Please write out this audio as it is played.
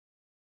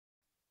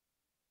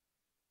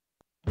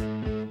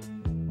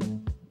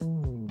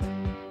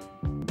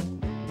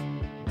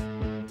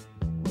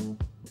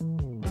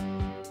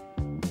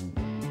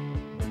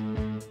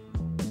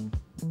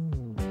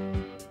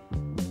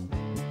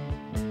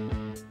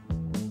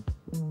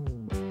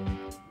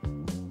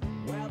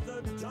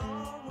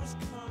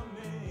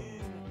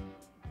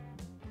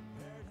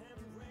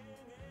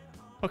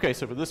Okay,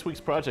 so for this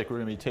week's project, we're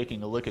going to be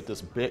taking a look at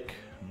this BIC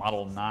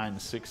Model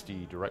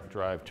 960 direct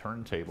drive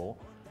turntable.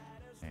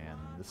 And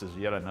this is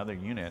yet another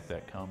unit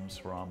that comes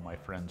from my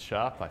friend's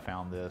shop. I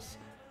found this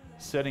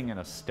sitting in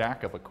a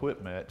stack of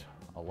equipment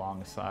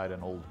alongside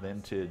an old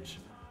vintage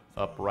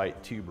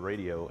upright tube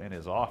radio in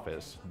his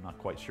office. I'm not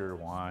quite sure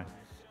why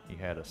he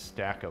had a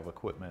stack of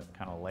equipment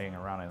kind of laying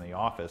around in the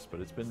office, but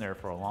it's been there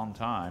for a long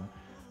time.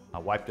 I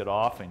wiped it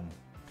off and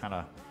kind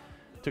of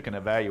took an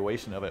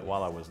evaluation of it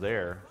while I was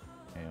there.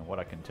 And what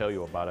I can tell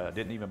you about it, I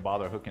didn't even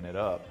bother hooking it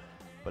up,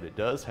 but it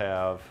does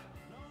have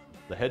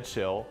the head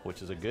shell,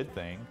 which is a good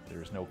thing.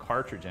 There's no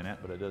cartridge in it,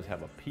 but it does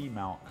have a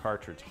P-mount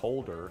cartridge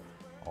holder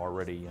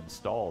already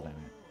installed in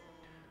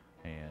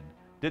it. And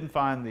didn't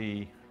find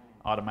the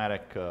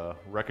automatic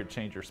record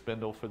changer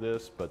spindle for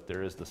this, but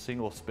there is the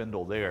single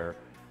spindle there.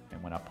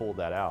 And when I pulled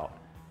that out,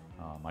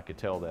 I could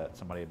tell that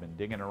somebody had been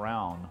digging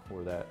around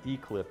where that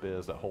E-clip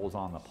is that holds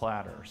on the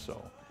platter.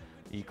 So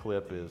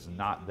E-clip is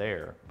not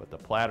there, but the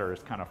platter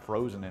is kind of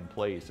frozen in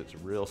place. It's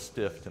real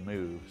stiff to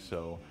move,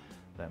 so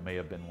that may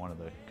have been one of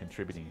the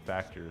contributing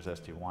factors as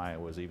to why it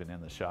was even in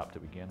the shop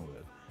to begin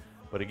with.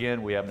 But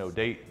again, we have no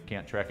date,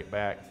 can't track it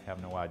back,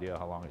 have no idea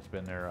how long it's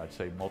been there. I'd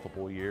say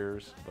multiple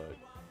years, but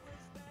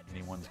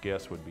anyone's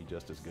guess would be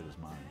just as good as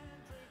mine.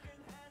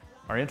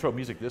 Our intro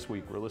music this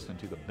week, we're listening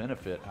to the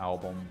Benefit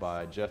album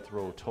by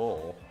Jethro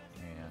Tull,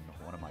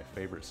 and one of my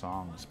favorite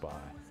songs by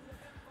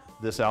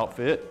this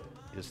outfit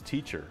is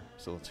Teacher.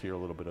 So let's hear a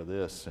little bit of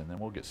this, and then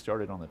we'll get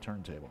started on the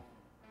turntable.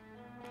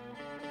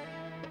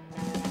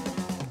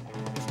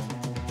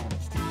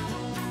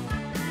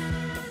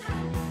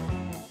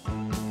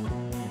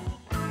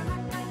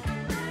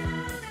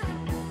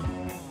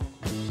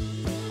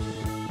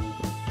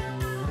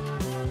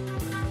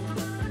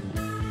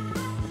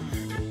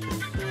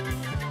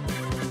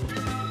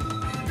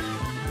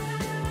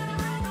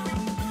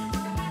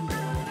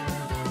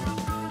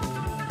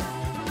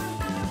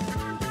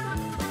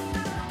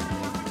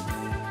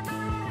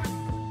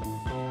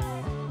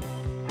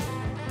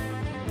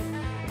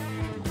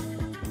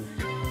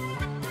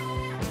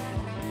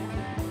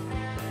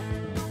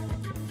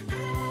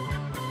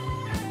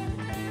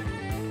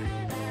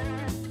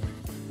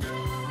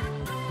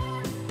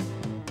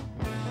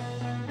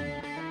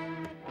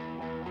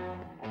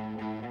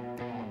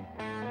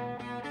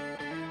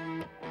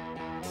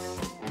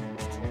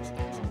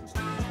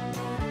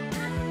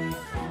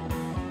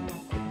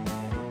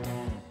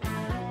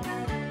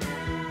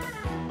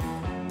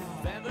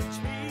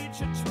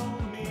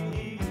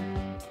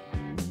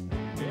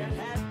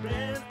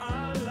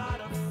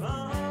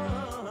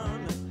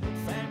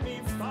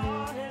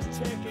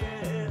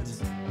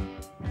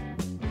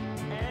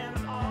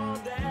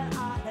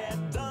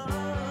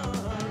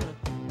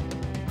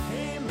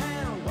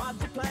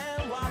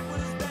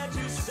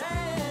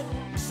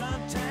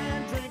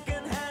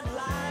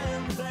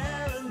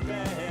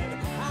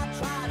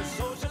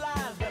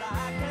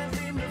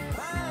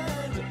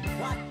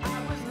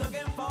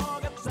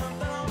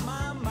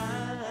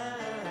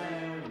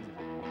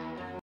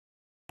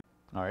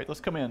 All right,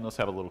 let's come in, let's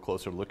have a little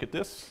closer look at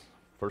this.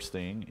 First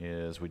thing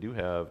is we do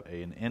have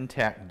an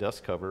intact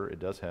dust cover. It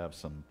does have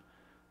some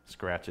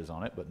scratches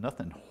on it, but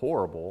nothing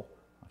horrible.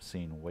 I've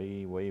seen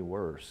way, way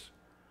worse.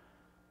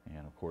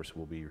 And of course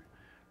we'll be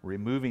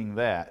removing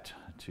that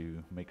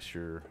to make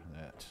sure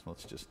that,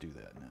 let's just do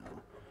that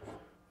now,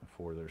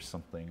 before there's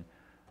something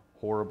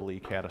horribly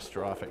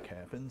catastrophic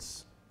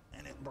happens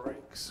and it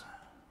breaks.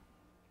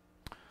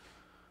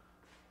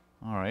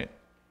 All right,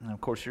 and of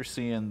course you're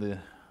seeing the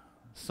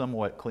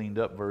somewhat cleaned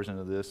up version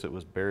of this. It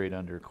was buried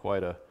under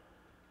quite a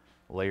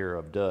layer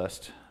of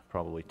dust,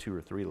 probably 2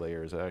 or 3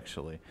 layers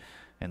actually.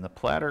 And the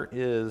platter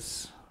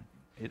is,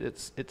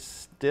 it's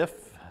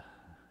stiff,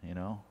 you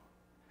know,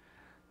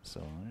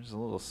 so there's a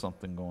little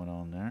something going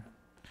on there.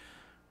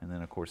 And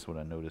then of course what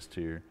I noticed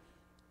here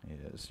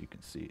is you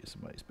can see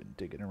somebody's been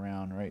digging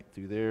around right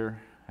through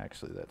there.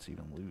 Actually that's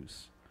even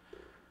loose.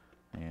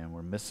 And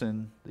we're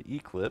missing the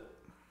E-clip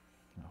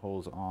that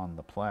holds on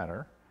the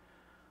platter.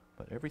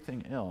 But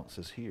everything else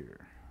is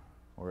here,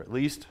 or at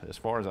least as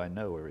far as I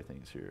know,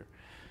 everything's here.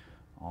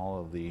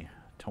 All of the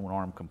tone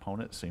arm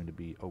components seem to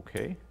be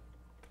okay.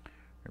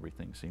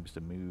 Everything seems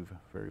to move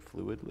very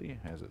fluidly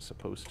as it's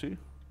supposed to.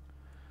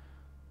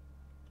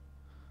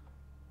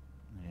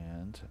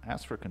 And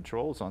as for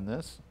controls on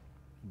this,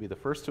 I'll be the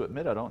first to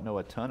admit I don't know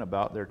a ton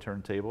about their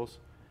turntables.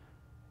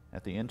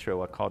 At the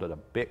intro I called it a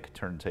BIC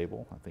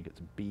turntable. I think it's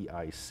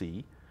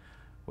BIC,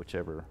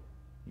 whichever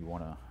you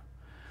want to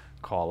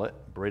call it.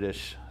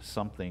 British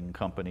something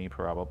company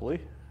probably.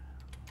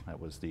 That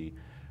was the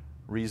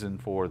reason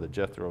for the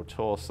Jethro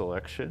Tull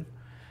selection.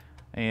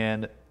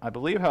 And I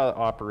believe how it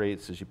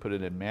operates is you put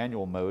it in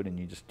manual mode and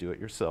you just do it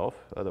yourself.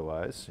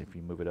 Otherwise, if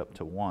you move it up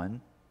to 1,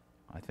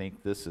 I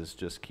think this is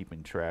just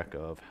keeping track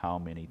of how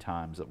many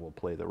times it will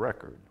play the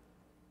record.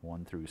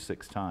 1 through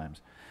 6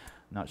 times.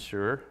 Not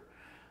sure.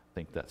 I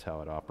think that's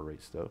how it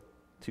operates though.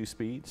 2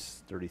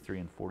 speeds, 33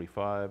 and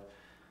 45.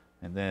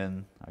 And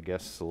then I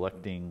guess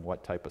selecting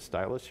what type of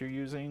stylus you're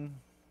using,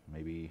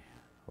 maybe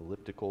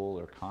elliptical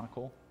or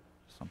conical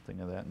something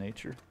of that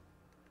nature.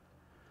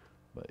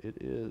 But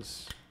it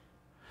is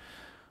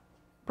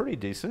pretty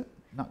decent,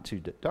 not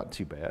too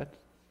bad.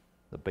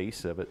 The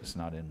base of it is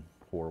not in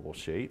horrible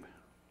shape.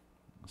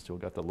 Still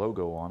got the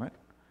logo on it.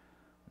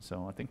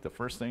 So I think the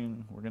first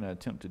thing we're going to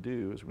attempt to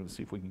do is we're going to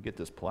see if we can get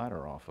this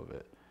platter off of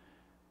it.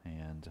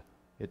 And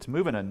it's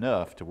moving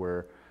enough to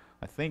where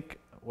I think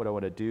what I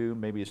want to do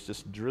maybe is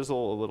just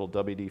drizzle a little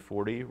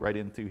WD-40 right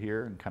in through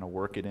here and kind of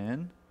work it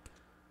in.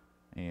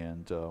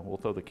 And we'll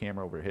throw the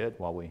camera overhead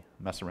while we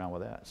mess around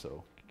with that.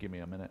 So give me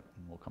a minute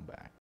and we'll come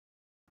back.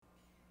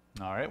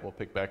 All right, we'll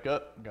pick back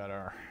up. Got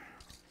our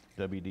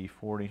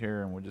WD-40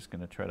 here, and we're just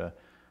going to try to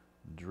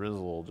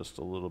drizzle just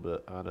a little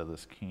bit out of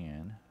this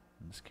can.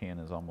 And this can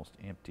is almost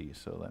empty,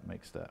 so that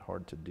makes that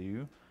hard to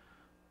do.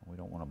 We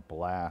don't want to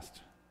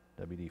blast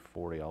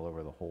WD-40 all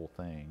over the whole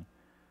thing.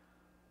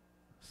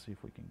 Let's see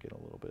if we can get a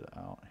little bit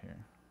out here.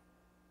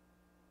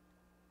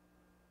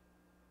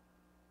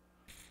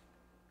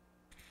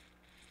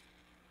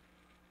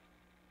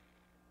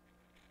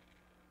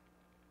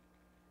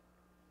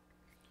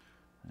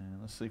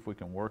 And let's see if we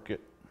can work it.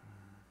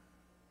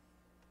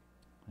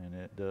 And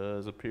it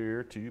does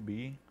appear to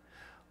be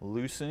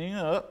loosening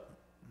up,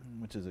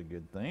 which is a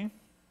good thing.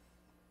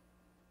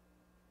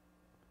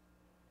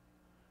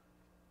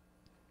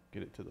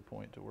 Get it to the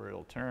point to where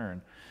it'll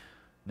turn.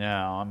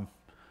 Now, I'm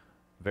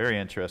very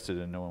interested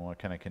in knowing what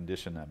kind of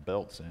condition that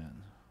belt's in.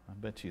 I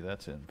bet you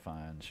that's in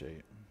fine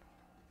shape.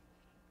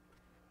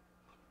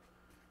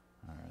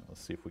 All right,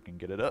 let's see if we can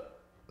get it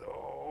up.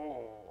 Oh.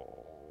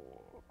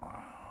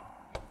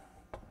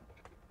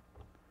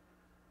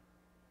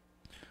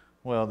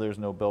 Well, there's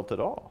no belt at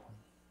all.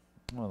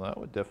 Well, that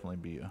would definitely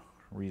be a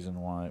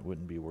reason why it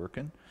wouldn't be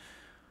working.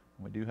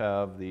 We do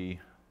have the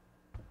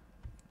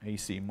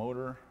AC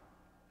motor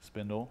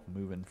spindle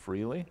moving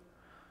freely.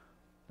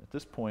 At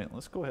this point,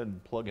 let's go ahead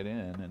and plug it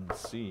in and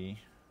see,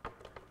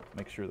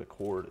 make sure the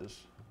cord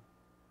is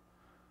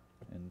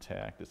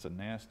intact. It's a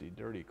nasty,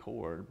 dirty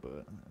cord,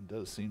 but it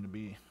does seem to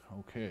be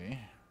okay.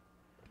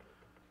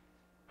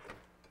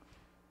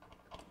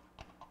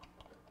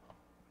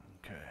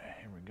 Okay,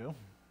 here we go.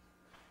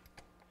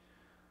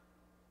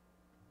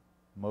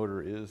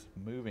 Motor is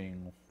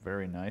moving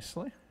very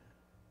nicely.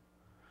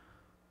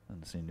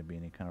 Doesn't seem to be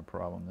any kind of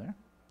problem there.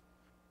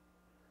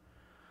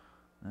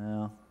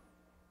 Now,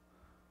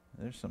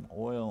 there's some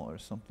oil or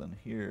something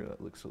here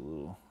that looks a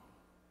little,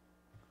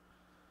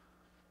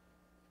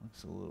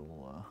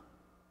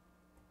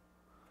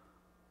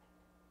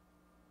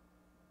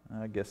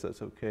 I guess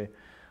that's okay.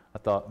 I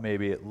thought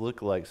maybe it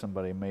looked like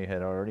somebody may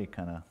had already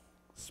kind of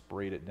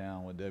sprayed it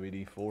down with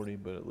WD-40,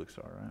 but it looks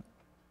all right.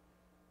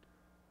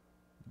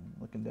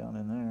 Looking down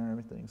in there,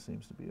 everything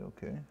seems to be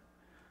okay.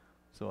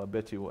 So I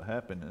bet you what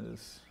happened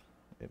is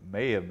it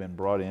may have been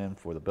brought in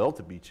for the belt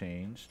to be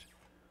changed,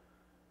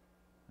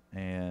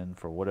 and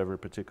for whatever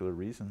particular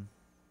reason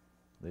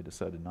they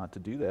decided not to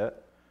do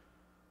that,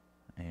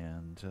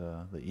 and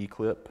the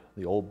E-clip,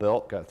 the old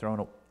belt, got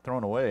thrown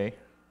away,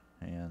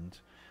 and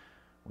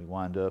we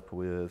wind up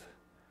with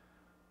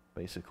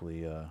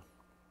basically a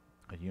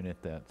unit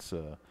that's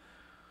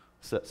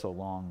set so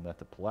long that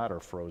the platter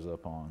froze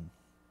up on.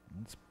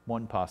 It's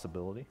one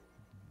possibility.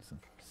 It's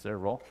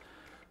several.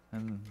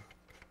 And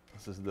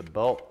this is the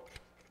belt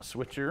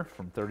switcher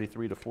from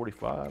 33 to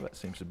 45. That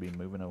seems to be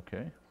moving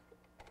okay.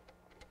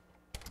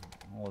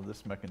 All of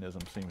this mechanism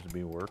seems to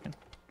be working.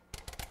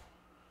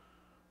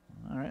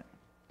 All right.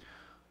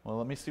 Well,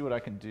 let me see what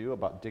I can do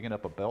about digging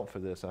up a belt for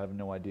this. I have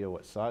no idea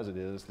what size it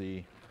is.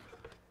 The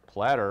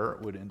platter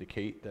would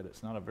indicate that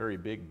it's not a very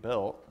big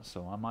belt,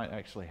 so I might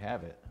actually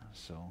have it.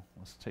 So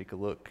let's take a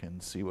look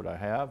and see what I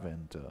have,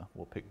 and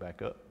we'll pick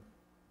back up.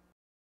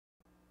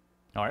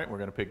 All right, we're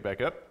going to pick back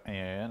up,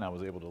 and I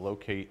was able to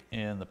locate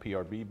in the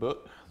PRB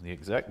book the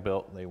exact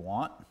belt they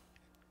want,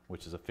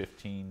 which is a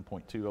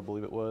 15.2, I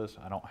believe it was.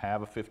 I don't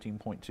have a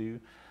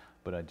 15.2,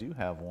 but I do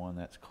have one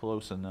that's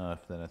close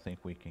enough that I think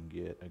we can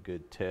get a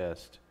good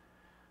test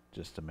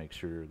just to make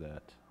sure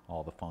that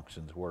all the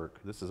functions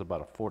work. This is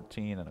about a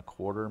 14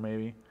 1/4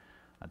 maybe.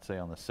 I'd say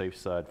on the safe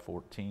side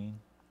 14.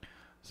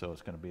 So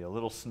it's going to be a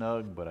little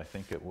snug, but I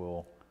think it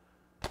will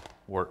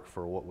work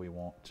for what we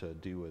want to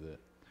do with it.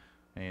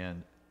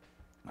 And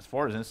as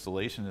far as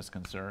installation is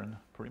concerned,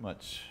 pretty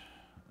much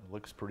it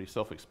looks pretty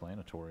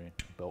self-explanatory.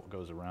 The belt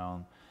goes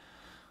around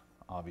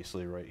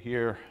obviously right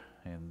here,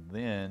 and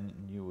then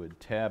you would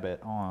tab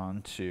it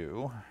on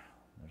to,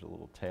 there's a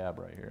little tab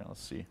right here.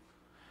 Let's see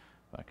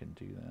if I can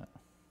do that.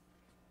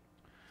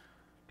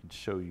 I can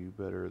show you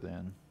better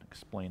than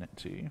explain it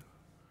to you.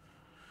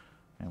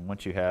 And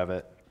once you have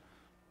it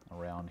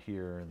around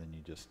here, then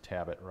you just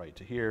tab it right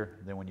to here.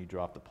 Then when you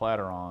drop the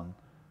platter on,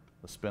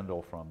 the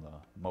spindle from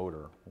the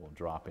motor will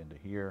drop into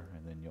here,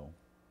 and then you'll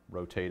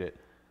rotate it,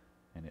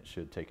 and it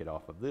should take it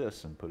off of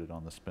this and put it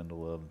on the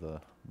spindle of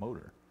the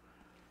motor.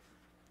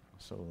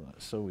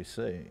 So we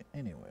say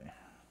anyway.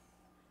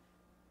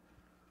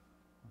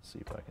 Let's see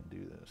if I can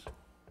do this.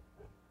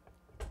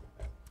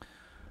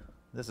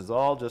 This is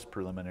all just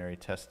preliminary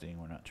testing.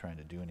 We're not trying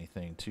to do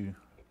anything too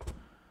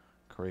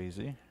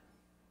crazy.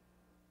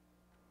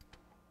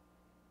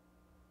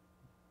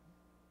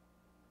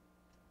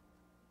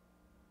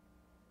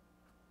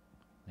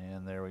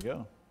 And there we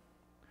go.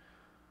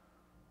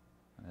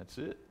 That's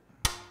it.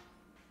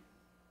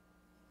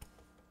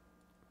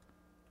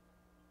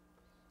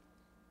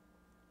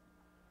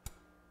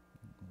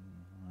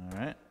 All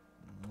right.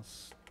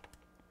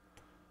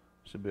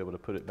 Should be able to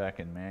put it back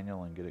in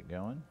manual and get it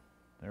going.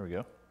 There we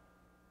go.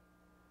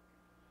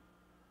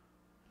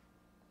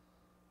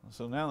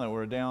 So now that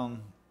we're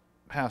down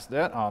past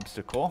that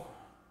obstacle,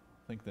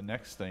 I think the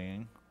next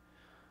thing,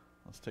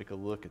 let's take a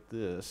look at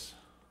this.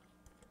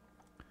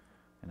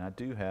 And I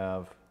do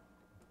have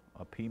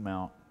a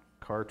P-mount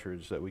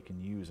cartridge that we can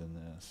use in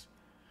this.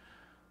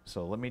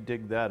 So let me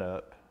dig that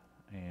up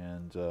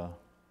and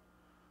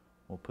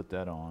we'll put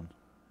that on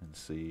and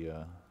see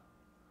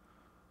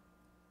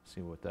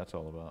what that's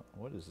all about.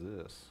 What is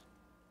this?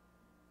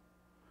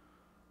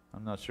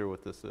 I'm not sure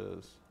what this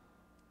is.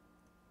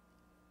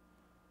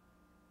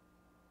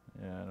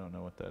 Yeah, I don't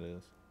know what that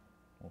is.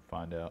 We'll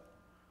find out.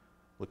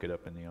 Look it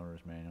up in the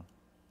owner's manual.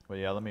 But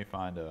yeah, let me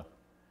find a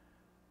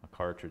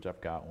cartridge. I've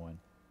got one,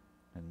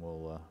 and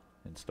we'll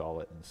install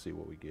it and see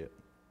what we get.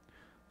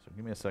 So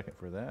give me a second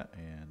for that,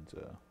 and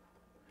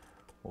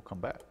we'll come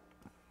back.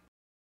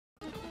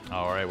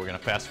 All right, we're going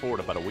to fast forward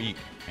about a week,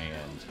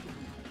 and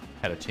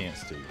had a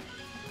chance to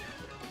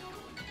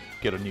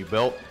get a new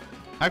belt.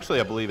 Actually,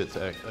 I believe it's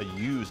a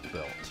used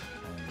belt.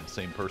 And the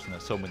same person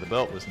that sold me the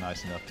belt was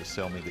nice enough to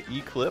sell me the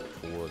E-clip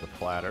for the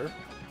platter.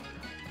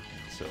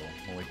 And so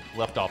when we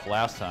left off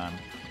last time,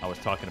 I was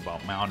talking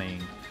about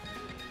mounting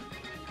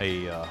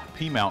a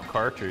P-mount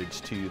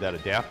cartridge to that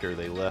adapter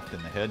they left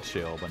in the head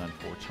shell, but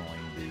unfortunately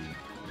the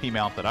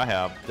P-mount that I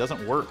have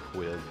doesn't work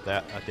with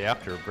that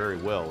adapter very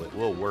well. It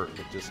will work,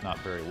 but just not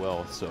very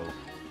well. So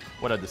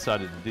what I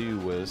decided to do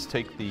was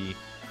take the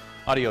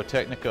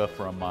Audio-Technica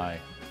from my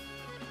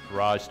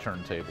garage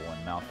turntable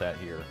and mount that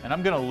here. And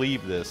I'm going to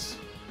leave this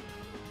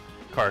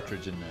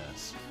cartridge in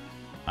this.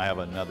 I have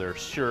another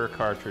Shure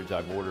cartridge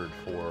I've ordered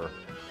for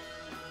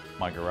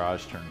my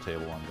garage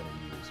turntable I'm going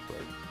to use.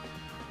 But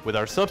with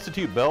our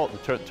substitute belt,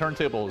 the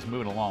turntable is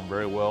moving along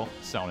very well,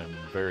 sounding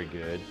very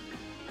good,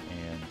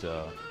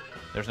 and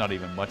there's not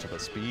even much of a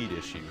speed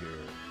issue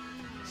here.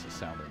 This is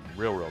sounding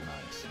real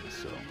nice.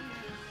 So,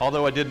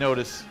 although I did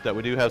notice that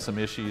we do have some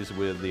issues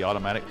with the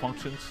automatic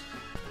functions.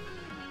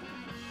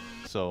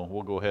 So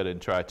we'll go ahead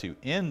and try to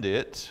end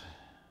it.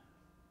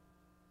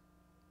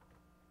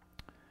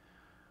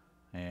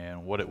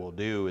 And what it will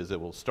do is it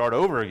will start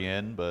over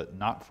again, but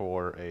not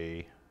for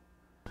a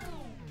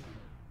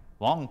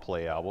long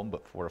play album,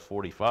 but for a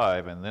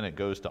 45, and then it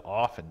goes to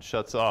off and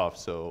shuts off.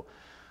 So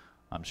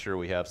I'm sure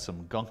we have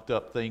some gunked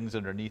up things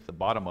underneath the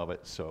bottom of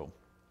it. So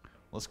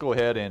let's go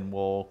ahead and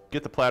we'll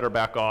get the platter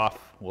back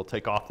off. We'll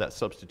take off that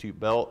substitute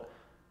belt.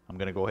 I'm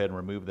going to go ahead and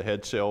remove the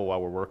head shell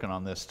while we're working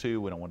on this too.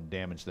 We don't want to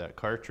damage that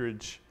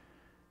cartridge.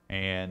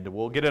 And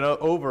we'll get it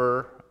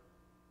over,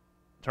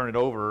 turn it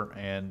over,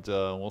 and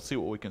we'll see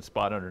what we can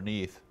spot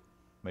underneath.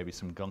 Maybe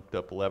some gunked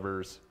up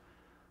levers,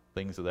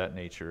 things of that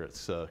nature.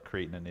 It's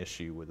creating an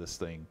issue with this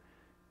thing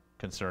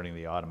concerning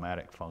the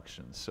automatic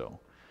functions. So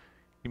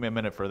give me a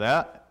minute for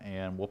that,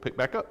 and we'll pick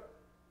back up.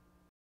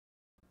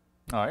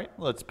 All right,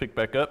 let's pick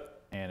back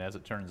up. And as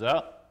it turns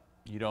out,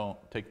 you don't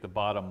take the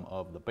bottom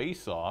of the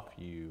base off.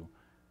 You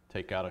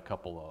take out a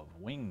couple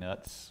of wing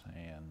nuts,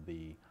 and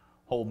the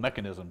whole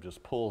mechanism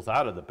just pulls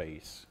out of the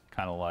base,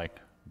 kind of like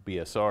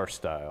BSR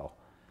style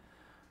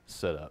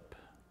setup.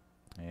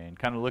 And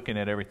kind of looking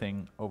at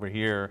everything over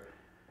here,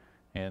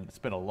 and it's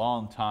been a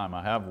long time.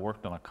 I have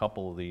worked on a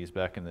couple of these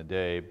back in the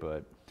day,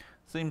 but it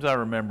seems I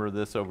remember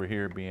this over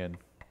here being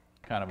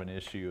kind of an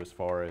issue as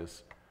far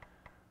as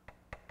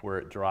where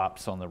it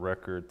drops on the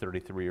record,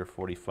 33 or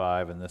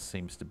 45, and this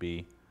seems to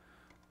be,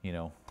 you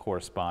know,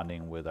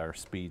 corresponding with our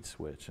speed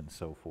switch and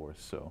so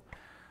forth. So,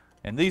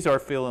 and these are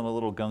feeling a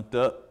little gunked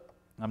up.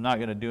 I'm not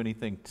going to do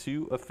anything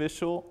too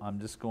official. I'm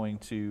just going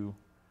to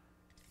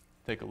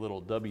take a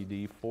little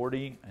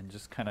WD-40 and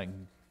just kind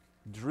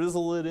of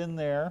drizzle it in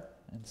there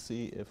and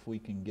see if we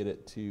can get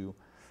it to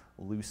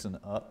loosen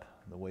up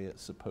the way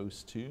it's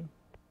supposed to.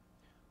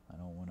 I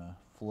don't want to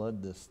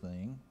flood this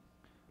thing.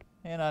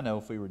 And I know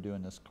if we were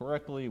doing this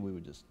correctly, we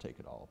would just take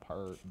it all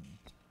apart and,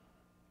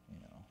 you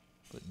know,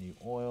 put new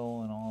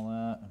oil and all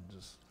that and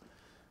just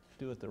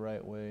do it the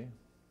right way.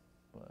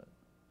 But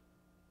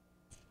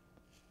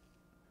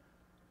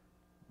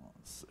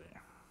let's see.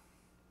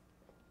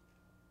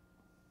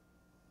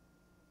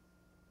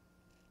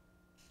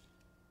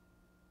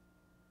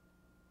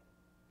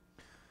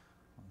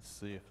 Let's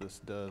see if this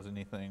does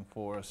anything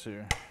for us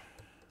here.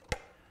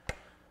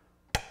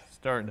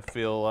 Starting to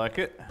feel like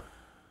it.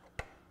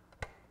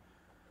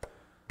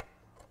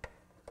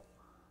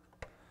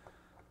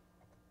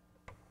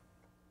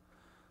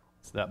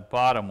 It's that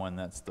bottom one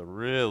that's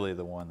really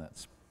the one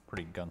that's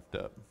pretty gunked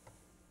up,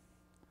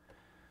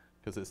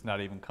 because it's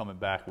not even coming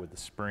back with the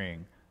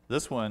spring.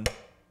 This one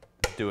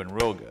is doing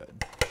real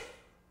good.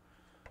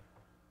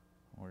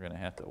 We're going to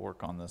have to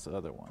work on this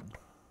other one.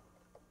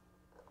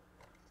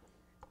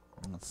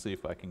 And let's see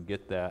if I can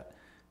get that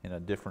in a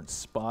different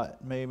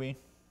spot maybe.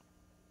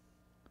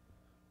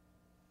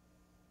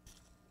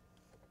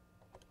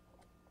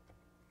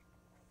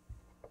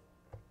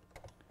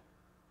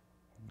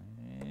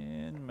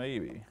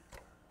 maybe.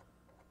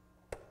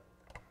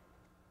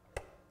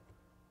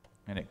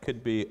 And it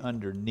could be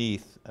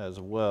underneath as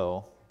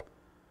well,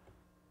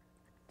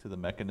 to the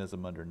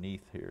mechanism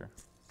underneath here.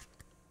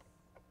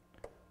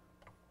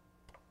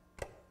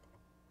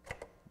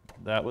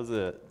 That was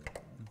it.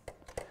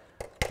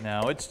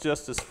 Now it's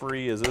just as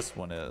free as this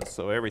one is,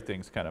 so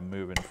everything's kind of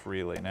moving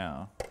freely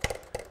now.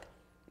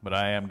 But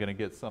I am going to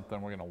get something,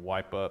 we're going to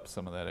wipe up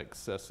some of that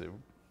excessive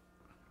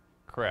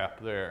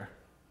crap there.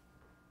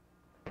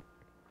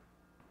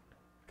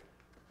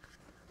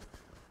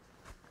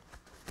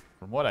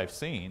 From what I've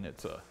seen,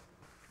 it's a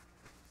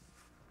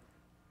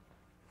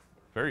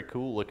very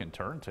cool looking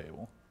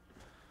turntable.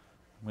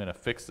 I'm going to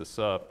fix this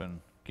up and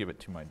give it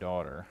to my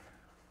daughter.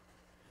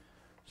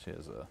 She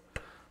has a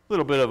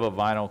little bit of a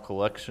vinyl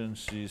collection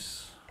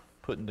she's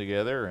putting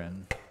together,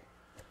 and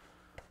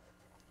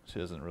she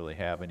doesn't really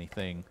have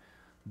anything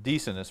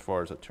decent as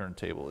far as a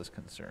turntable is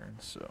concerned.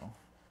 So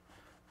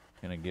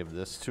I'm going to give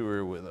this to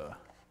her with a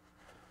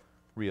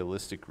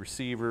realistic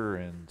receiver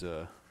and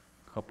a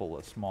couple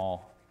of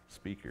small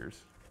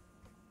speakers.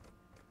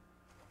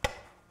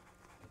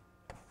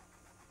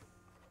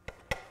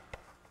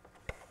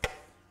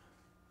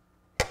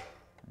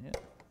 Yeah,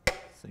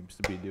 seems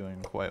to be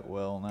doing quite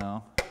well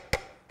now.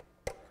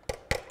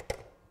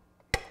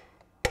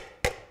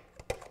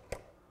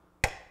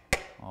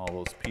 All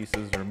those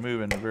pieces are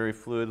moving very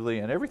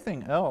fluidly, and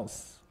everything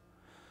else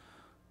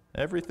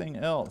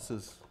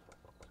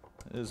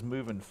is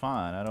moving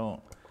fine. I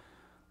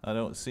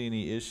don't see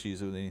any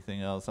issues with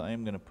anything else. I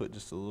am going to put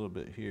just a little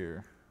bit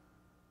here.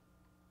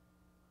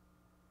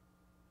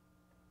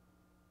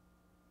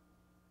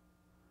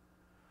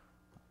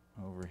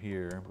 Over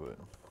here, but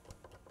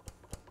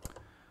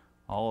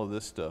all of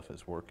this stuff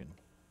is working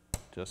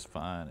just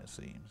fine, it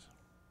seems.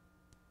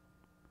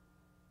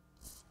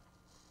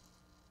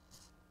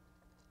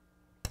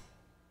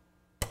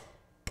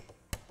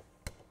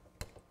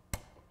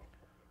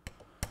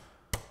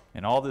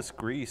 And all this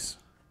grease,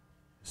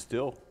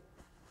 still,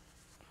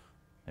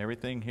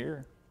 everything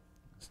here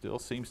still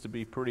seems to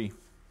be pretty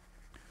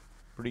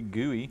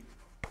gooey.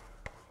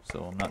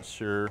 So I'm not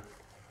sure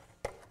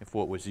if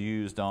what was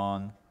used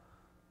on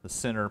the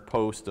center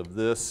post of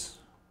this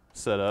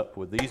setup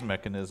with these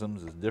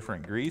mechanisms is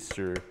different grease,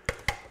 or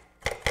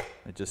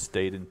it just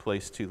stayed in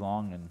place too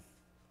long and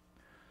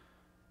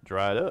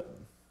dried up.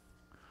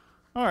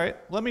 All right,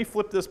 let me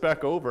flip this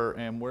back over,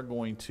 and we're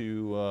going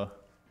to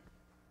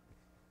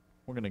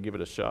give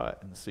it a shot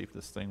and see if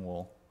this thing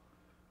will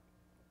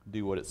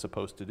do what it's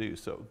supposed to do.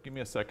 So give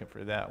me a second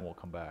for that and we'll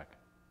come back.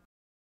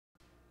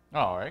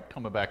 All right,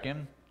 coming back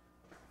in.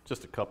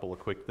 Just a couple of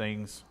quick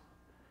things.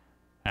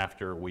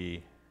 After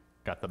we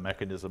got the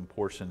mechanism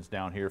portions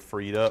down here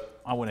freed up,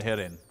 I went ahead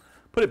and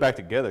put it back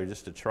together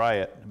just to try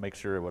it and make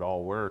sure it would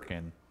all work.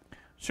 And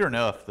sure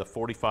enough, the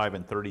 45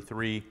 and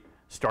 33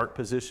 start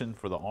position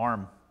for the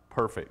arm,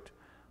 perfect.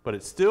 But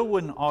it still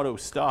wouldn't auto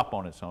stop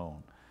on its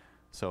own.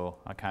 So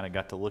I kind of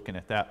got to looking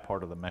at that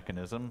part of the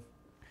mechanism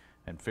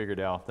and figured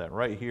out that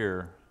right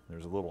here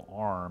there's a little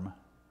arm,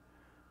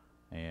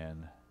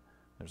 and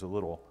there's a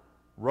little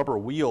rubber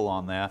wheel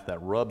on that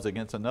that rubs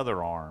against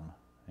another arm,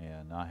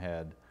 and I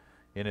had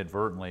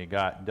inadvertently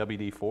got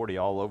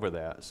WD-40 all over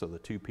that, so the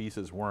two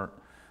pieces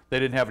they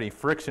didn't have any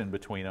friction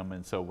between them,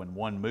 and so when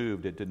one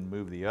moved, it didn't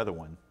move the other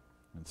one.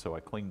 And so I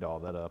cleaned all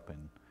that up,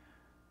 and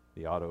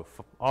the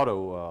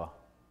auto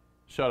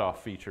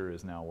shut-off feature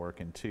is now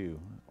working too,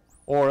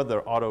 or the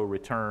auto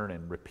return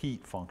and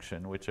repeat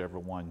function, whichever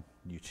one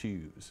you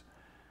choose.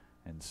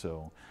 And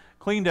so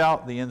cleaned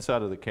out the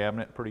inside of the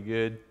cabinet pretty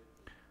good,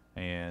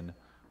 and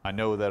I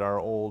know that our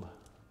old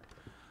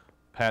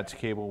patch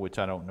cable, which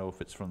I don't know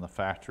if it's from the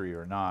factory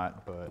or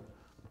not, but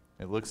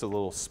it looks a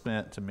little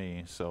spent to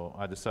me, so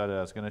I decided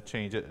I was going to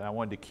change it. I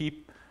wanted to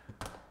keep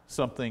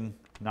something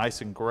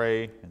nice and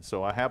gray, and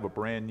so I have a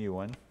brand new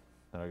one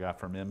that I got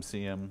from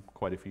MCM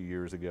quite a few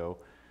years ago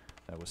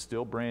that was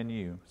still brand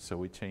new, so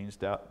we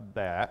changed out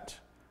that.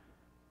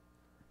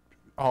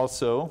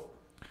 Also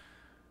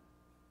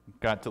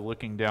got to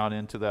looking down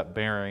into that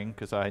bearing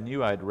because I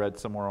knew I'd read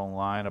somewhere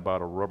online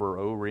about a rubber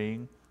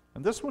O-ring,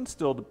 and this one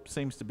still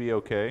seems to be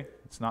okay.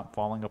 It's not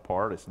falling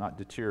apart, it's not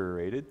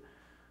deteriorated,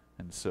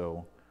 and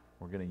so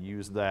we're going to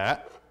use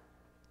that.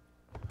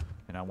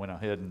 And I went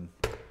ahead and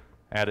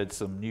added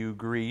some new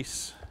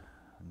grease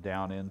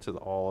down into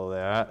all of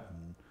that,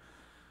 and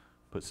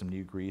put some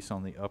new grease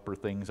on the upper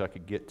things I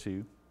could get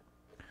to.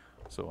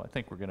 So I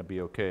think we're going to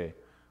be okay.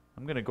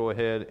 I'm going to go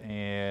ahead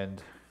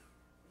and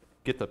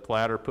get the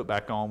platter put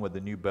back on with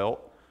the new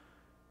belt,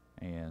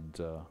 and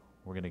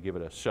we're going to give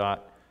it a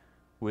shot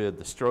with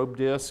the strobe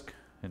disc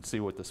and see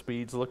what the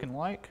speed's looking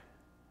like,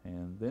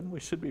 and then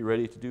we should be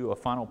ready to do a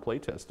final play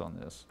test on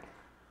this.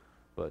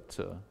 But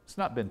it's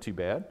not been too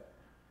bad.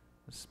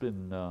 It's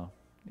been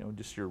you know,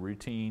 just your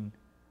routine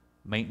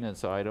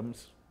maintenance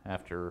items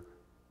after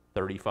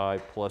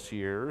 35 plus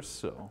years.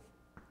 So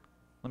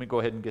let me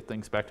go ahead and get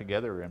things back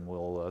together, and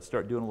we'll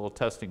start doing a little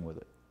testing with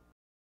it.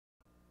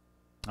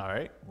 All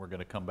right, we're going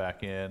to come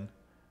back in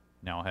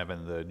now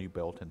having the new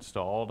belt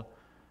installed.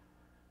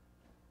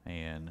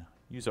 and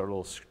use our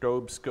little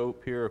strobe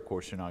scope here. Of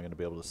course, you're not going to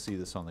be able to see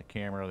this on the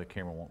camera. The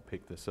camera won't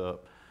pick this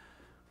up.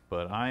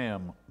 But I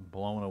am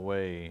blown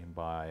away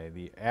by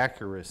the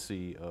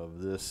accuracy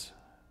of this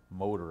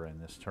motor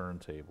and this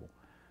turntable.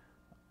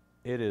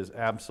 It is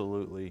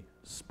absolutely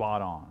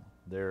spot on.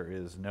 There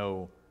is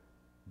no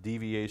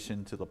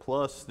deviation to the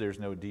plus, there's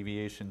no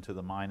deviation to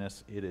the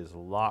minus. It is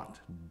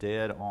locked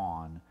dead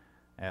on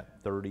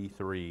at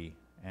 33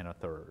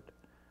 1/3.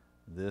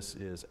 This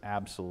is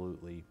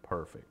absolutely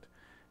perfect.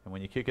 And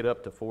when you kick it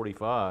up to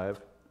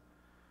 45,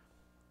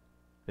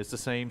 it's the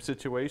same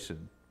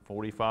situation.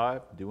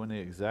 45, doing the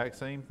exact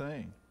same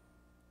thing.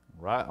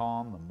 Right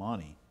on the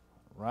money.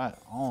 Right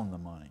on the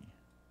money.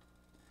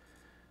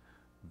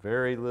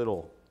 Very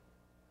little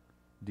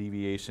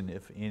deviation,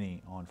 if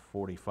any, on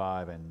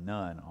 45 and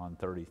none on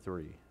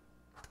 33.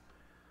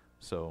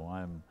 So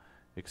I'm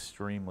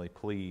extremely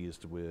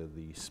pleased with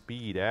the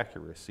speed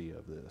accuracy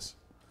of this.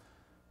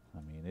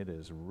 I mean, it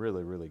is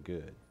really, really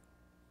good.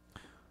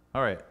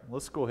 All right,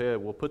 let's go ahead.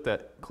 We'll put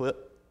that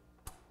clip,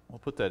 we'll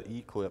put that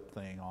E-clip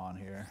thing on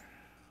here.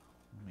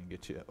 Let me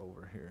get you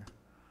over here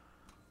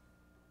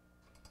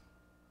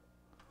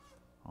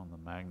on the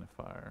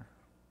magnifier.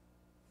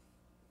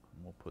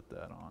 And we'll put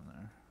that on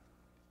there.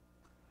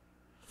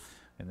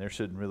 And there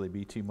shouldn't really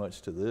be too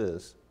much to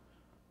this.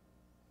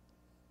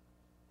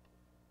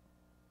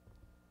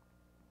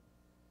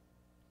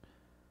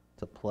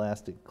 It's a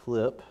plastic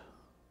clip.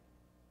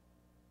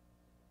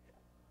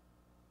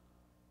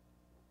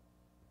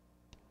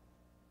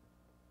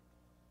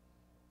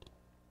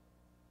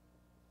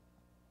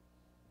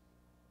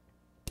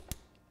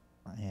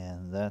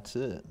 And that's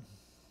it.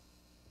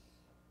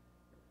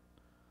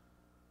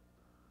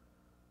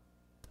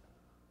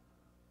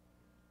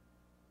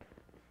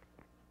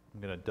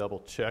 I'm going to double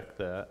check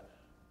that.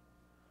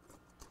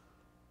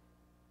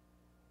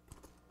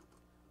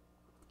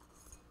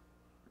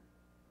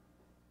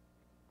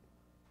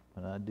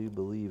 But I do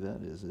believe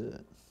that is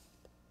it.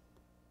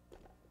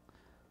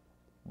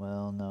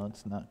 Well, no,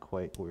 it's not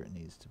quite where it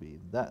needs to be.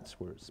 That's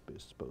where it's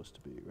supposed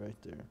to be, right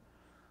there.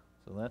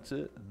 So that's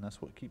it, and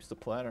that's what keeps the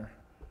platter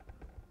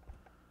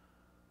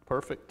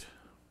perfect.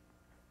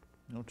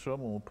 No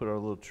trouble. We'll put our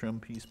little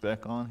trim piece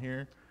back on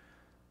here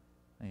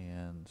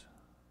and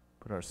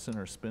put our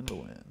center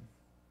spindle in.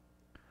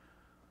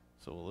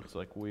 So it looks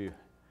like we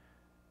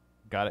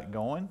got it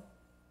going.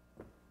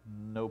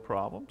 No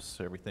problems.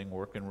 Everything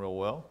working real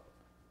well.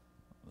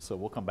 So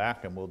we'll come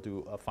back and we'll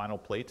do a final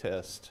play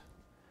test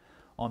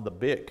on the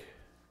BIC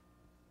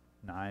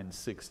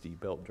 960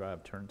 belt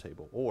drive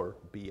turntable, or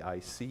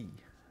BIC.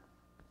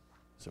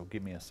 So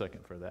give me a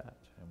second for that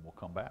and we'll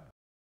come back.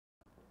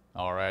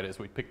 All right, as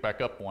we pick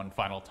back up one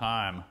final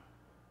time,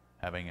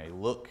 having a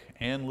look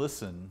and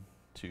listen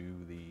to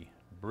the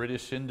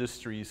British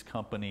Industries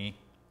Company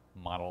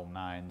Model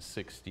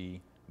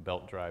 960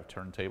 belt drive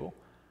turntable.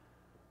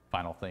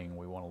 Final thing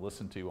we want to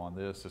listen to on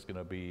this is going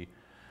to be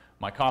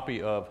my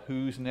copy of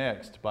Who's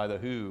Next by The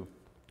Who.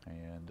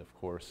 And of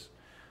course,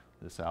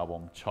 this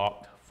album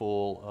chocked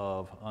full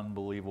of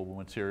unbelievable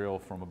material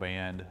from a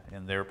band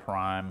in their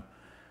prime.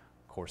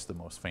 Of course, the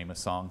most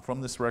famous song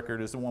from this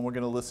record is the one we're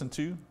going to listen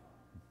to.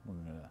 We're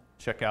going to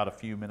check out a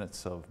few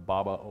minutes of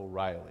Baba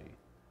O'Reilly.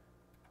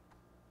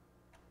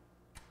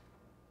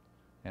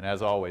 And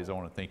as always, I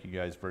want to thank you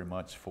guys very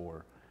much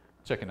for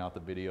checking out the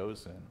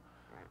videos, and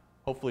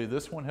hopefully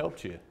this one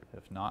helped you.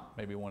 If not,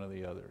 maybe one of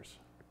the others.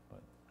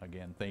 But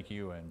again, thank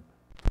you, and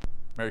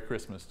Merry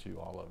Christmas to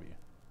all of you.